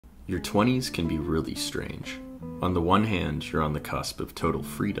Your 20s can be really strange. On the one hand, you're on the cusp of total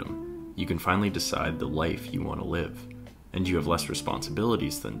freedom. You can finally decide the life you want to live, and you have less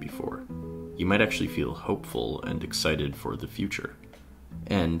responsibilities than before. You might actually feel hopeful and excited for the future.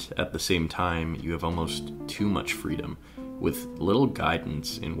 And at the same time, you have almost too much freedom, with little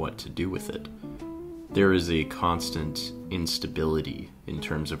guidance in what to do with it. There is a constant instability in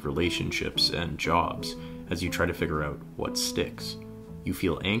terms of relationships and jobs as you try to figure out what sticks. You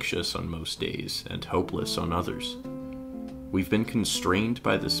feel anxious on most days and hopeless on others. We've been constrained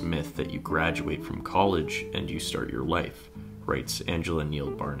by this myth that you graduate from college and you start your life, writes Angela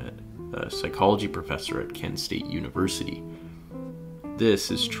Neal Barnett, a psychology professor at Kent State University. This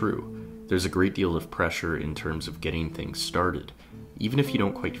is true. There's a great deal of pressure in terms of getting things started. Even if you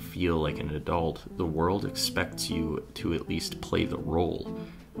don't quite feel like an adult, the world expects you to at least play the role.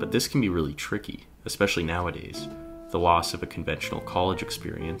 But this can be really tricky, especially nowadays. The loss of a conventional college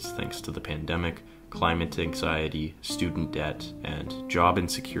experience, thanks to the pandemic, climate anxiety, student debt, and job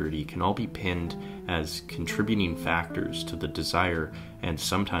insecurity can all be pinned as contributing factors to the desire and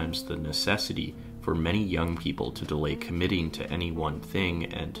sometimes the necessity for many young people to delay committing to any one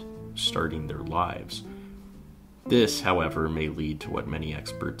thing and starting their lives. This, however, may lead to what many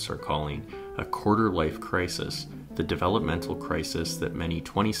experts are calling a quarter-life crisis, the developmental crisis that many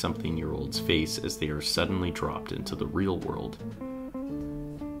 20-something-year-olds face as they are suddenly dropped into the real world.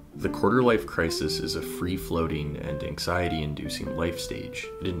 The quarter-life crisis is a free-floating and anxiety-inducing life stage.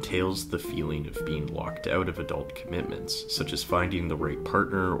 It entails the feeling of being locked out of adult commitments, such as finding the right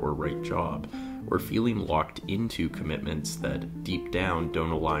partner or right job, or feeling locked into commitments that deep down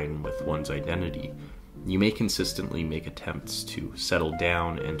don't align with one's identity. You may consistently make attempts to settle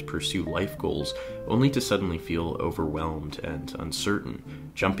down and pursue life goals, only to suddenly feel overwhelmed and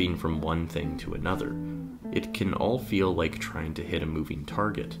uncertain, jumping from one thing to another. It can all feel like trying to hit a moving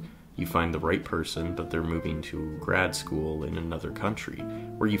target. You find the right person, but they're moving to grad school in another country,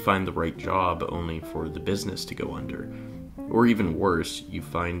 or you find the right job only for the business to go under. Or even worse, you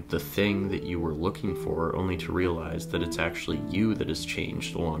find the thing that you were looking for only to realize that it's actually you that has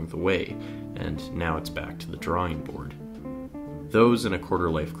changed along the way, and now it's back to the drawing board. Those in a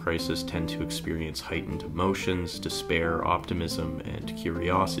quarter-life crisis tend to experience heightened emotions, despair, optimism, and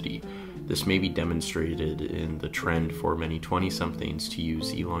curiosity. This may be demonstrated in the trend for many 20-somethings to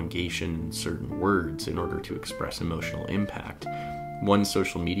use elongation in certain words in order to express emotional impact. One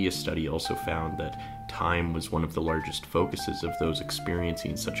social media study also found that time was one of the largest focuses of those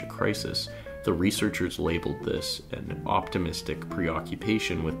experiencing such a crisis. The researchers labeled this an optimistic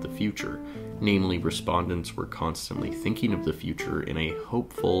preoccupation with the future. Namely, respondents were constantly thinking of the future in a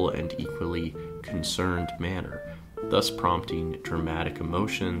hopeful and equally concerned manner, thus prompting dramatic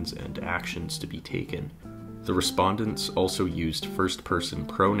emotions and actions to be taken. The respondents also used first-person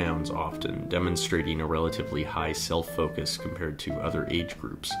pronouns often, demonstrating a relatively high self-focus compared to other age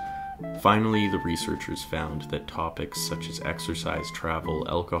groups. Finally, the researchers found that topics such as exercise, travel,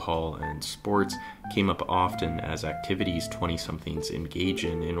 alcohol, and sports came up often as activities 20-somethings engage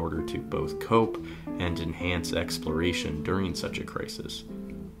in order to both cope and enhance exploration during such a crisis.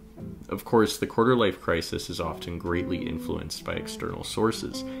 Of course, the quarter-life crisis is often greatly influenced by external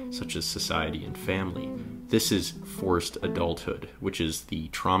sources, such as society and family. This is forced adulthood, which is the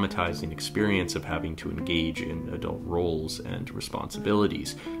traumatizing experience of having to engage in adult roles and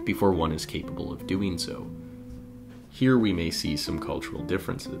responsibilities before one is capable of doing so. Here we may see some cultural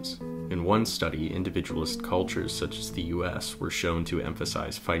differences. In one study, individualist cultures such as the US were shown to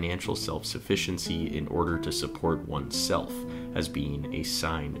emphasize financial self-sufficiency in order to support oneself as being a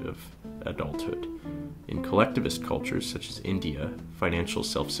sign of adulthood. In collectivist cultures such as India, financial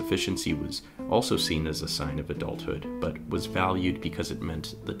self-sufficiency was also seen as a sign of adulthood, but was valued because it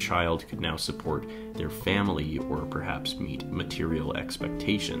meant the child could now support their family or perhaps meet material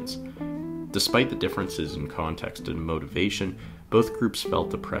expectations. Despite the differences in context and motivation, both groups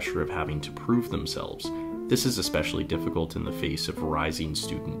felt the pressure of having to prove themselves. This is especially difficult in the face of rising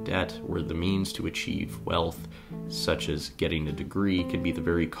student debt, where the means to achieve wealth, such as getting a degree, can be the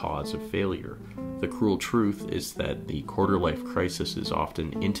very cause of failure. The cruel truth is that the quarter-life crisis is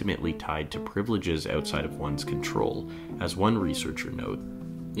often intimately tied to privileges outside of one's control. As one researcher notes,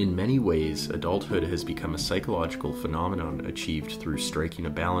 in many ways, adulthood has become a psychological phenomenon achieved through striking a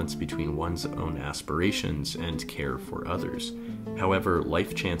balance between one's own aspirations and care for others. However,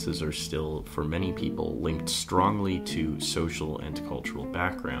 life chances are still, for many people, linked strongly to social and cultural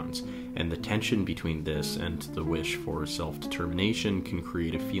backgrounds, and the tension between this and the wish for self-determination can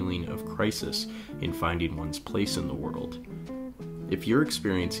create a feeling of crisis in finding one's place in the world. If you're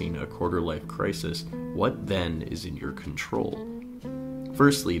experiencing a quarter-life crisis, what then is in your control?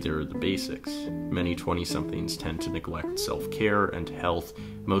 Firstly, there are the basics. Many 20-somethings tend to neglect self-care and health,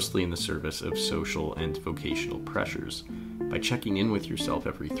 mostly in the service of social and vocational pressures. By checking in with yourself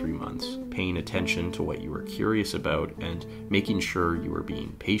every 3 months, paying attention to what you are curious about, and making sure you are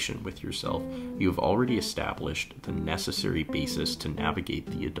being patient with yourself, you have already established the necessary basis to navigate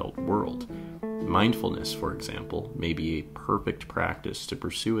the adult world. Mindfulness, for example, may be a perfect practice to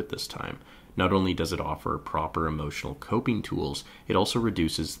pursue at this time. Not only does it offer proper emotional coping tools, it also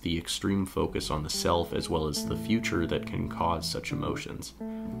reduces the extreme focus on the self as well as the future that can cause such emotions.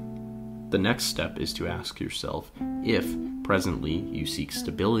 The next step is to ask yourself if, presently, you seek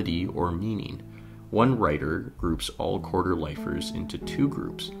stability or meaning. One writer groups all quarter-lifers into 2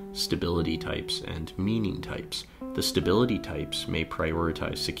 groups, stability types and meaning types. The stability types may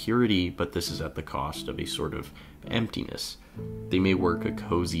prioritize security, but this is at the cost of a sort of emptiness. They may work a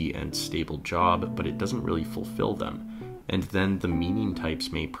cozy and stable job, but it doesn't really fulfill them. And then the meaning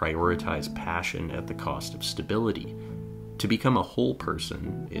types may prioritize passion at the cost of stability. To become a whole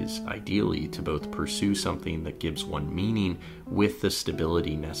person is ideally to both pursue something that gives one meaning with the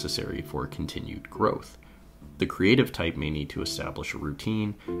stability necessary for continued growth. The creative type may need to establish a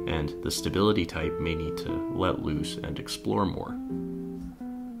routine, and the stability type may need to let loose and explore more.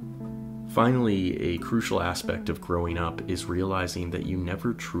 Finally, a crucial aspect of growing up is realizing that you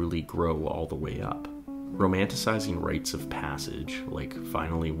never truly grow all the way up. Romanticizing rites of passage, like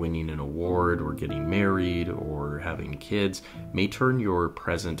finally winning an award or getting married or having kids, may turn your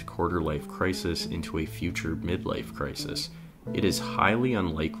present quarter-life crisis into a future midlife crisis. It is highly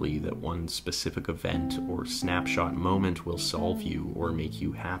unlikely that one specific event or snapshot moment will solve you or make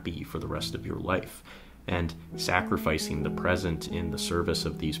you happy for the rest of your life, and sacrificing the present in the service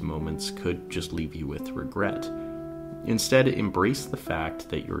of these moments could just leave you with regret. Instead, embrace the fact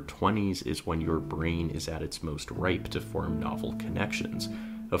that your 20s is when your brain is at its most ripe to form novel connections.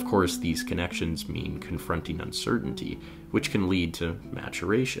 Of course, these connections mean confronting uncertainty, which can lead to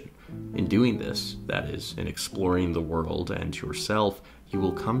maturation. In doing this, that is, in exploring the world and yourself, you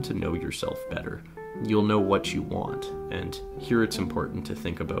will come to know yourself better. You'll know what you want, and here it's important to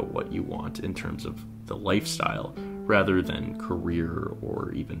think about what you want in terms of the lifestyle, rather than career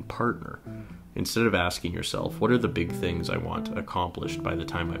or even partner. Instead of asking yourself, what are the big things I want accomplished by the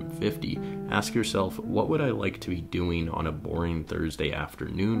time I'm 50, ask yourself, what would I like to be doing on a boring Thursday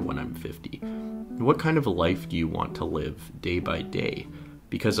afternoon when I'm 50? What kind of a life do you want to live day by day?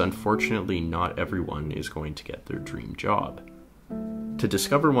 Because unfortunately, not everyone is going to get their dream job. To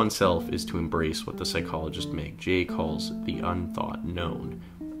discover oneself is to embrace what the psychologist Meg Jay calls the unthought known,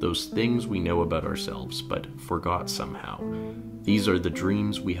 those things we know about ourselves but forgot somehow. These are the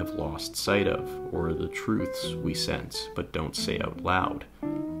dreams we have lost sight of, or the truths we sense but don't say out loud.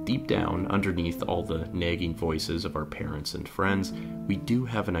 Deep down, underneath all the nagging voices of our parents and friends, we do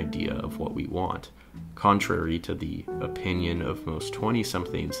have an idea of what we want. Contrary to the opinion of most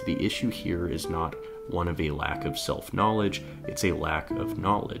 20-somethings, the issue here is not one of a lack of self-knowledge, it's a lack of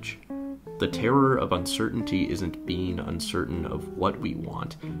knowledge. The terror of uncertainty isn't being uncertain of what we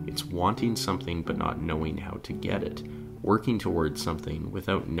want, it's wanting something but not knowing how to get it, working towards something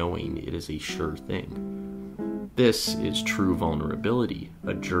without knowing it is a sure thing. This is true vulnerability,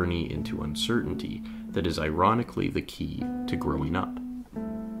 a journey into uncertainty that is ironically the key to growing up.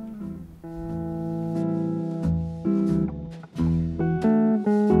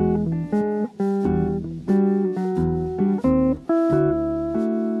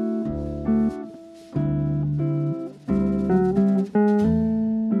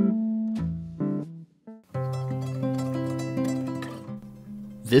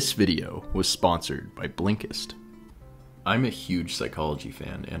 This video was sponsored by Blinkist. I'm a huge psychology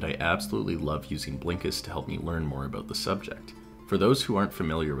fan, and I absolutely love using Blinkist to help me learn more about the subject. For those who aren't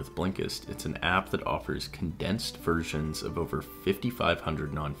familiar with Blinkist, it's an app that offers condensed versions of over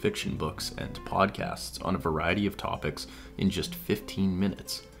 5,500 nonfiction books and podcasts on a variety of topics in just 15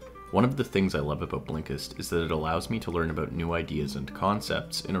 minutes. One of the things I love about Blinkist is that it allows me to learn about new ideas and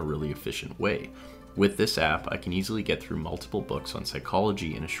concepts in a really efficient way. With this app, I can easily get through multiple books on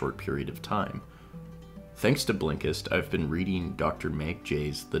psychology in a short period of time. Thanks to Blinkist, I've been reading Dr. Meg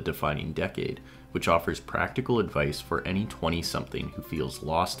Jay's The Defining Decade, which offers practical advice for any 20-something who feels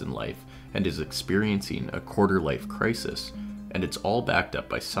lost in life and is experiencing a quarter-life crisis, and it's all backed up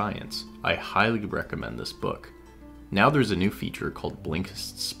by science. I highly recommend this book. Now there's a new feature called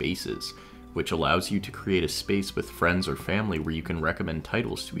Blinkist Spaces, which allows you to create a space with friends or family where you can recommend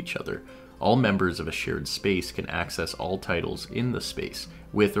titles to each other. All members of a shared space can access all titles in the space,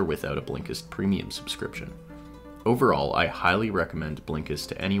 with or without a Blinkist premium subscription. Overall, I highly recommend Blinkist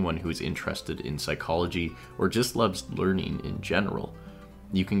to anyone who is interested in psychology or just loves learning in general.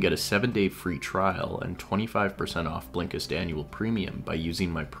 You can get a 7-day free trial and 25% off Blinkist annual premium by using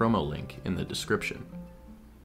my promo link in the description.